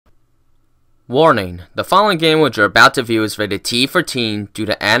Warning, the following game which you're about to view is rated T for teen due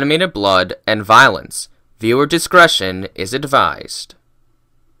to animated blood and violence. Viewer discretion is advised.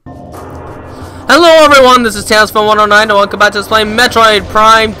 Hello everyone, this is TailsFun109 and welcome back to Let's Play Metroid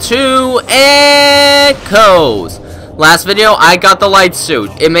Prime 2 Echoes. Last video, I got the light suit.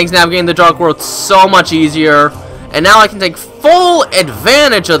 It makes navigating the dark world so much easier, and now I can take full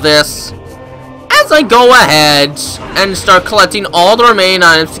advantage of this as I go ahead and start collecting all the remaining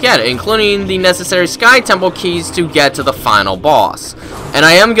items to get it, including the necessary Sky Temple keys to get to the final boss. And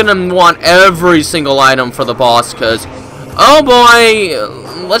I am gonna want every single item for the boss, because, oh boy,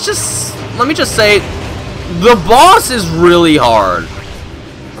 let me just say, the boss is really hard.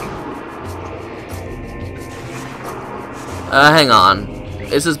 Hang on.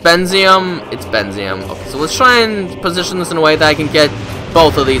 Is this Benzium? It's Benzium. Okay, so let's try and position this in a way that I can get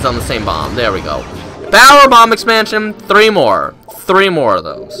both of these on the same bomb. There we go. Power bomb expansion, 3 more. 3 more of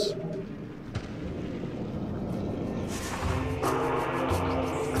those.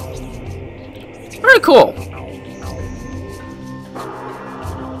 Very cool.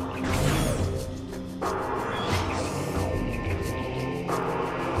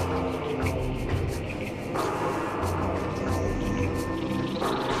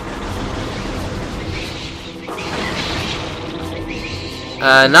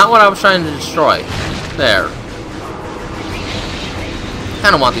 Not what I was trying to destroy. There.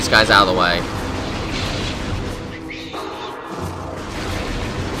 Kinda want these guys out of the way.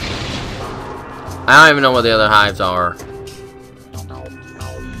 I don't even know where the other hives are.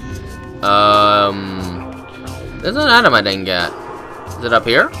 There's an item I didn't get. Is it up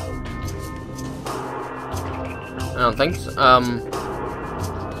here? I don't think so.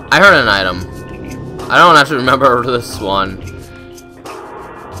 I heard an item. I don't actually remember this one.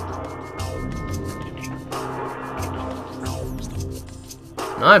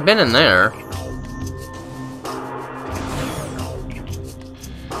 No, I've been in there.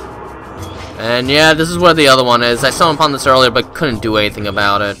 And yeah, this is where the other one is. I stumbled upon this earlier, but couldn't do anything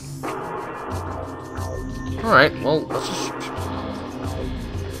about it. Alright, well, let's just...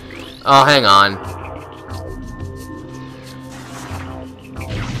 Oh, hang on.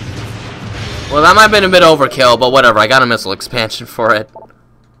 Well, that might have been a bit overkill, but whatever. I got a missile expansion for it.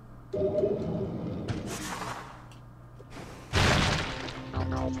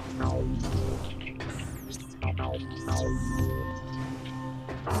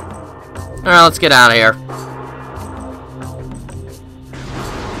 Alright, let's get out of here.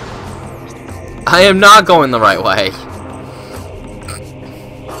 I am not going the right way.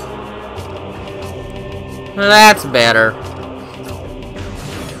 That's better.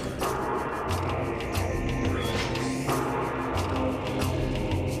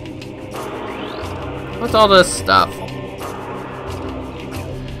 What's all this stuff?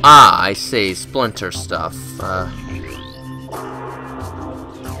 Ah, I see. Splinter stuff.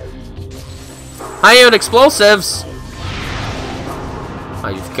 High-yield explosives!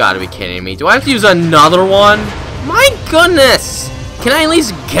 Oh, you've got to be kidding me. Do I have to use another one? My goodness! Can I at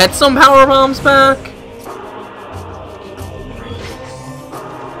least get some power bombs back?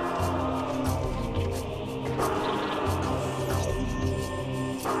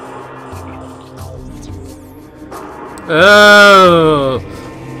 Oh!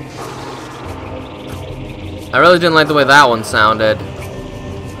 I really didn't like the way that one sounded.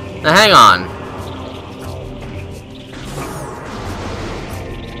 Now hang on.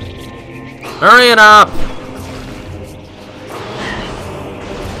 Hurry it up!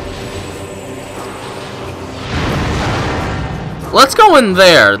 Let's go in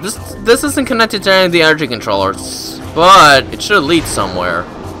there. This isn't connected to any of the energy controllers, but it should lead somewhere.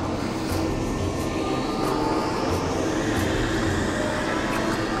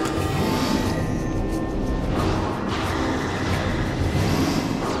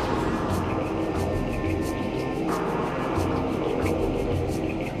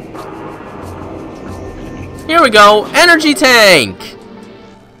 Here we go, energy tank!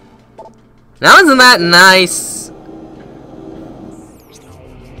 Now isn't that nice?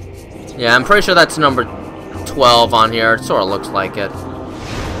 Yeah, I'm pretty sure that's number 12 on here. It sort of looks like it.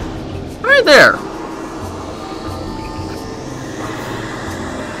 Right there!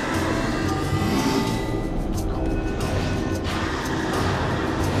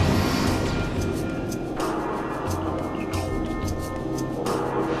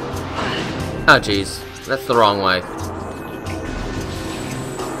 Oh jeez. That's the wrong way.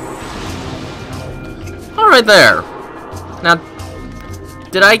 Alright there. Now,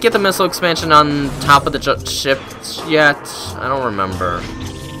 did I get the missile expansion on top of the ship yet? I don't remember.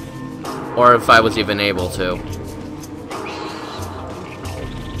 Or if I was even able to.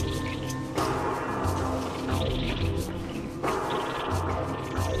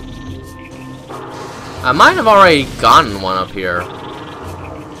 I might have already gotten one up here.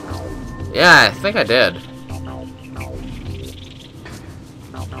 Yeah, I think I did.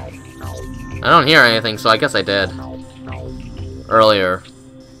 I don't hear anything, so I guess I did. Earlier.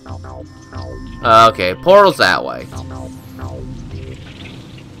 Okay, portal's that way.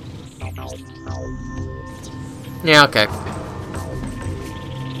 Yeah, okay.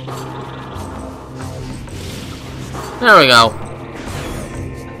 There we go.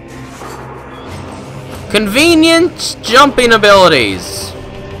 Convenient jumping abilities.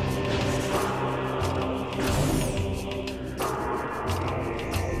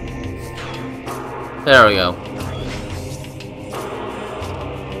 There we go.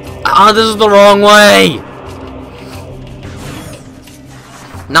 Ah, this is the wrong way!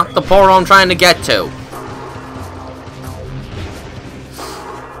 Not the portal I'm trying to get to.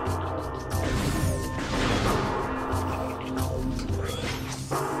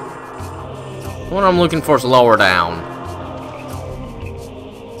 What I'm looking for is lower down.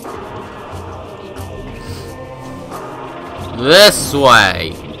 This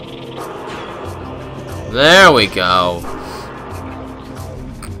way. There we go.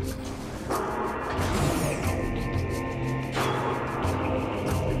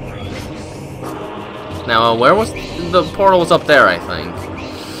 Now, where was the portal? Was up there, I think.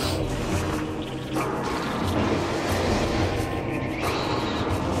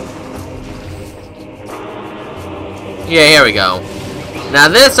 Yeah, here we go. Now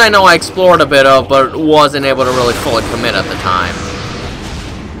this I know I explored a bit of, but wasn't able to really fully commit at the time.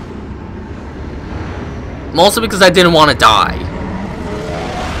 Mostly because I didn't want to die.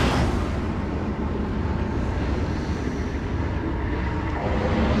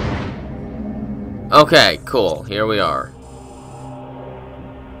 Okay, cool. Here we are.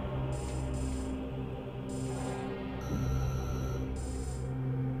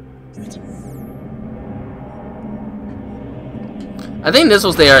 I think this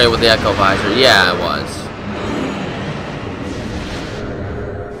was the area with the echo visor. Yeah, it was.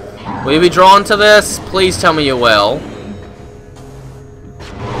 Will you be drawn to this? Please tell me you will.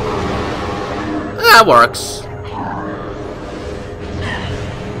 That works.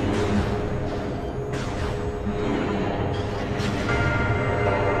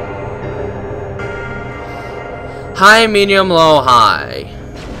 High, medium, low, high.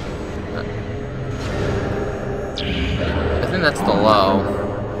 I think that's the low.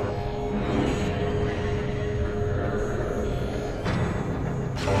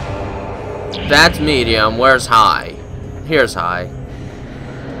 That's medium. Where's high? Here's high.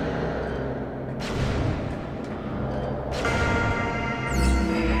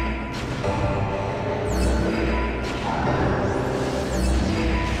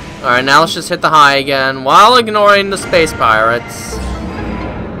 Alright, now let's just hit the high again while ignoring the space pirates.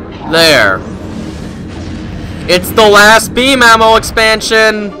 There. It's the last beam ammo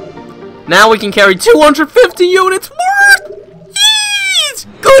expansion. Now we can carry 250 units more. Jeez!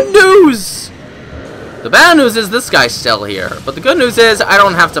 Good news! The bad news is this guy's still here. But the good news is I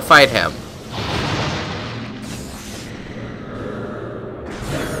don't have to fight him.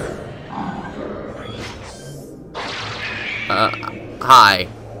 Hi.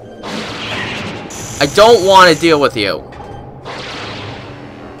 I don't want to deal with you.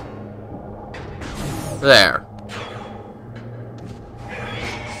 There.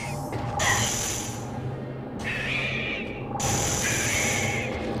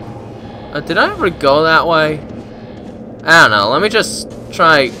 Did I ever go that way? I don't know. Let me just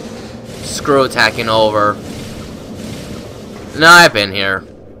try screw attacking over. No, I've been here.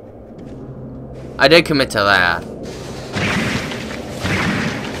 I did commit to that.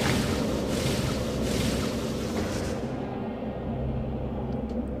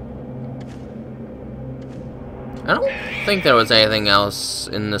 I don't think there was anything else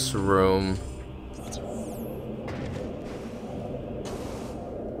in this room.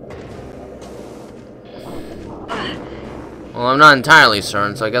 Well, I'm not entirely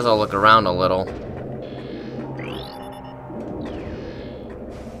certain, so I guess I'll look around a little.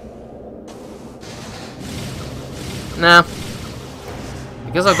 Nah. I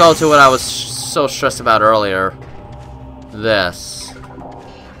guess I'll go to what I was so stressed about earlier. This.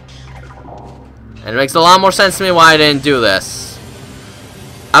 And it makes a lot more sense to me why I didn't do this.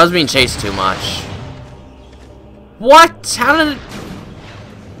 I was being chased too much. What? How did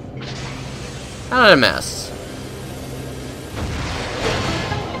I miss?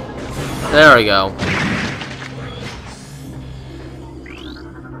 There we go.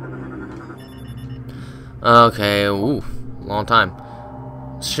 Okay, ooh, long time.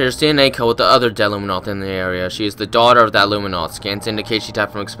 Shares DNA code with the other dead Luminaut in the area. She is the daughter of that Luminaut. Scans indicate she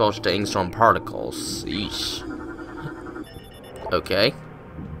died from exposure to Ingstrom particles. Eesh. Okay.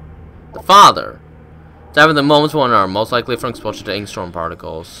 The father. Died in the moment's wonder, most likely from exposure to Ingstrom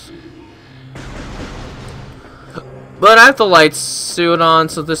particles. But I have the light suit on,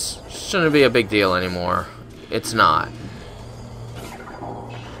 so this shouldn't be a big deal anymore. It's not.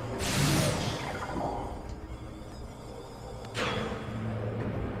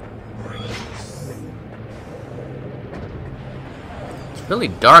 It's really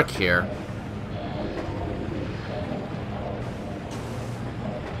dark here.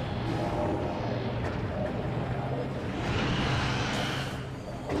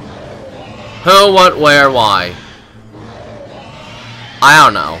 Who, what, where, why? I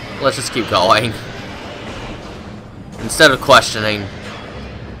don't know. Let's just keep going. Instead of questioning.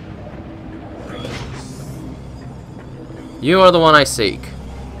 You are the one I seek.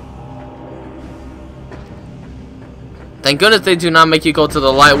 Thank goodness they do not make you go to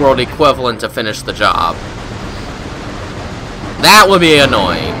the light world equivalent to finish the job. That would be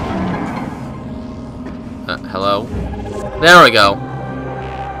annoying. Hello? There we go.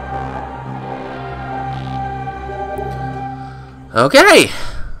 Okay,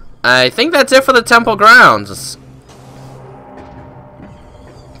 I think that's it for the temple grounds.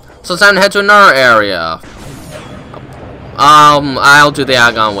 So it's time to head to another area. I'll do the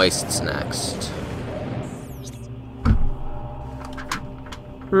Agon Wastes next.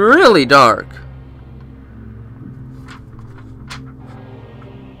 Really dark.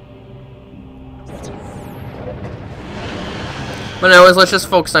 But anyways, let's just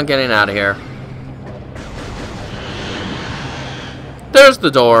focus on getting out of here. There's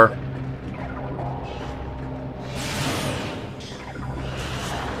the door.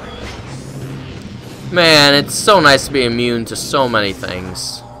 Man, it's so nice to be immune to so many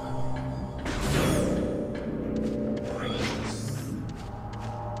things.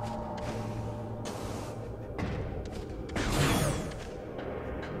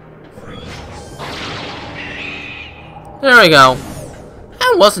 There we go.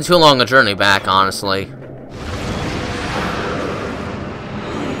 That wasn't too long a journey back, honestly.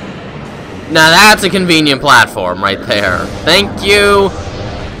 Now that's a convenient platform right there. Thank you,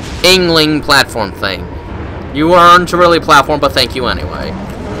 Ingling platform thing. You aren't really a platform, but thank you anyway.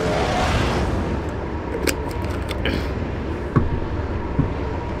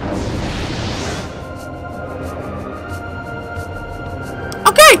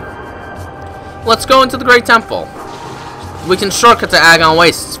 Okay! Let's go into the Great Temple. We can shortcut to Agon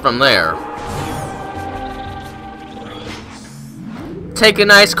Wastes from there. Take a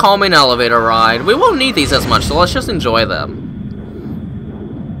nice calming elevator ride. We won't need these as much, so let's just enjoy them.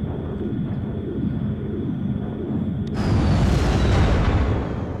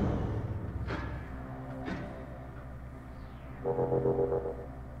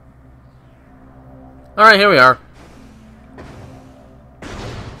 Alright, here we are.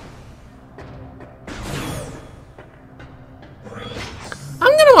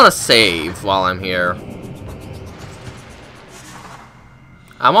 I'm gonna want to save while I'm here.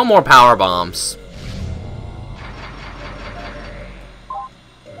 I want more power bombs.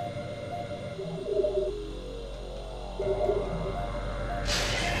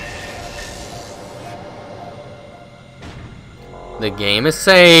 The game is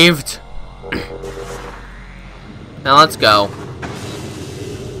saved. Now let's go.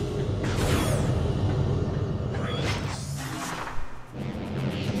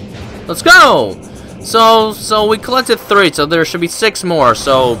 Let's go! So we collected 3, so there should be 6 more,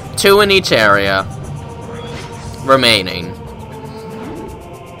 so 2 in each area remaining.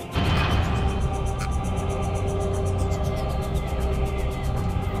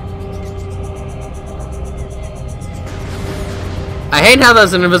 I hate how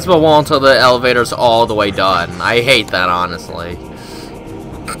there's an invisible wall until the elevator's all the way done. I hate that, honestly.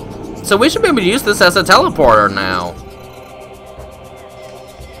 So we should be able to use this as a teleporter now.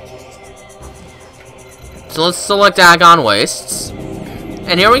 So let's select Agon Wastes.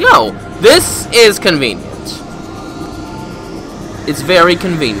 And here we go. This is convenient. It's very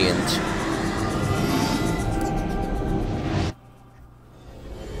convenient.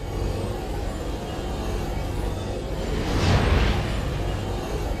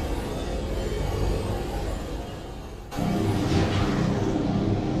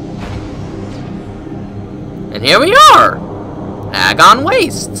 And here we are. Agon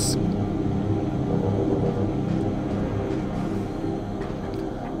Wastes.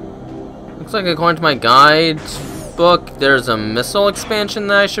 Looks like according to my guide book, there's a missile expansion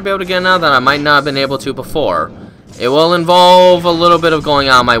that I should be able to get now that I might not have been able to before. It will involve a little bit of going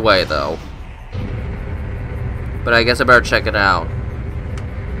out of my way, though. But I guess I better check it out.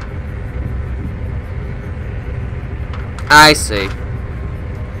 I see.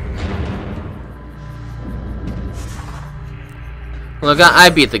 Look, I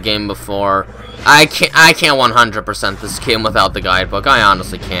beat the game before. I can't 100% this game without the guidebook. I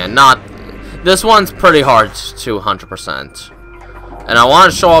honestly can't. This one's pretty hard to 100%. And I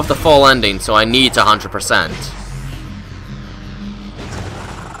want to show off the full ending, so I need to 100%.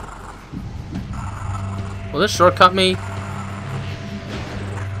 Will this shortcut me?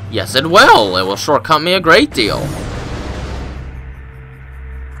 Yes, it will. It will shortcut me a great deal.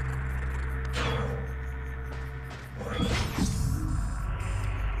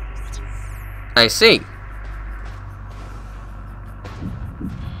 I see.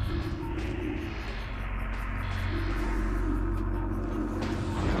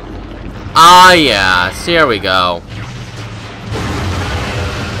 Ah, yes. Here we go.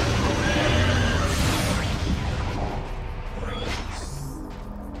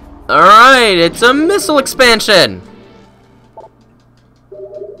 Alright, it's a missile expansion.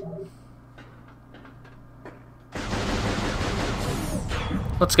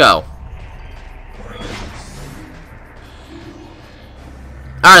 Let's go.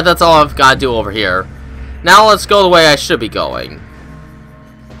 Alright, that's all I've got to do over here. Now let's go the way I should be going.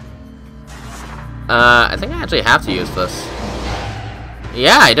 I think I actually have to use this.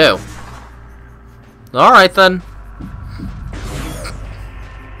 Yeah, I do. Alright then.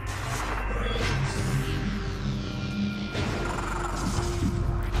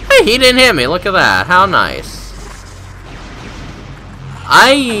 Hey, he didn't hit me. Look at that. How nice.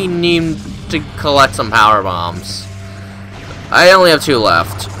 I need to collect some power bombs. I only have 2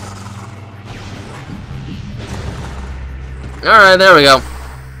 left. Alright, there we go.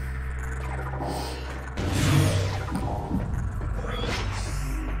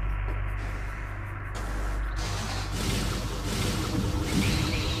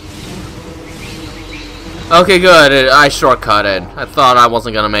 Okay, good. I shortcutted. I thought I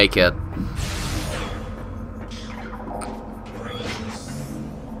wasn't gonna make it.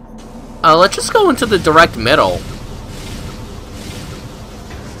 Let's just go into the direct middle.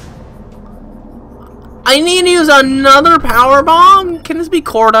 I need to use another power bomb? Can this be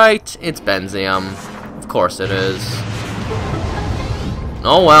cordite? It's benzium. Of course it is.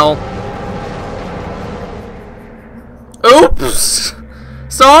 Oh well. Oops!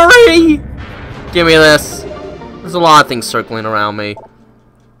 Sorry! Give me this. There's a lot of things circling around me.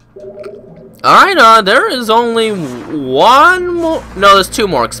 Alright, there is only 1 more... No, there's 2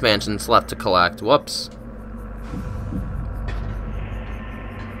 more expansions left to collect. Whoops.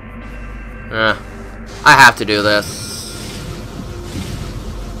 I have to do this.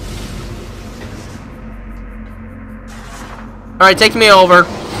 Alright, take me over.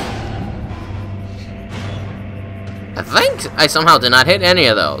 I think I somehow did not hit any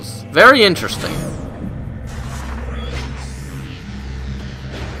of those. Very interesting.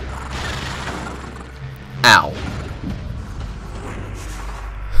 Ow.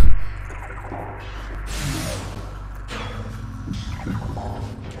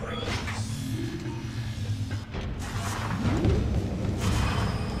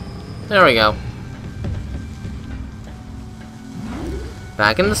 There we go.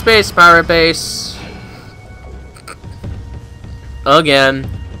 Back in the space pirate base. Again.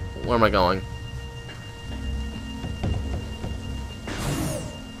 Where am I going?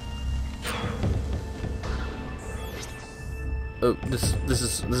 Oh, this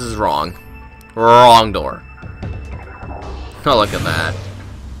is wrong. Wrong door. Oh, look at that.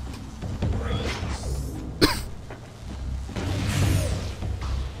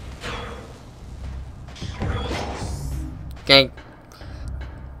 Okay.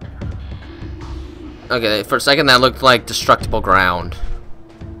 Okay, for a second that looked like destructible ground.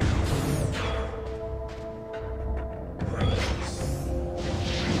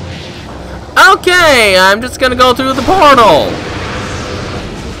 Okay, I'm just gonna go through the portal.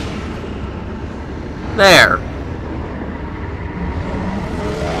 There.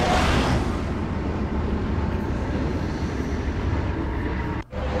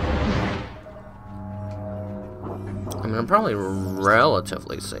 I mean, I'm probably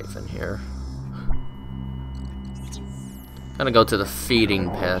relatively safe in here. Gotta go to the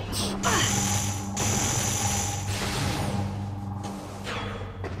feeding pit.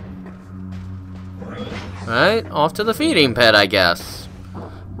 Alright, off to the feeding pit, I guess.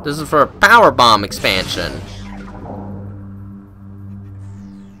 This is for a power bomb expansion.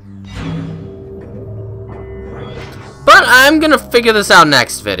 But I'm gonna figure this out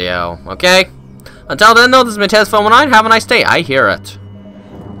next video, okay? Until then, though, this has been Tails 419. Have a nice day. I hear it.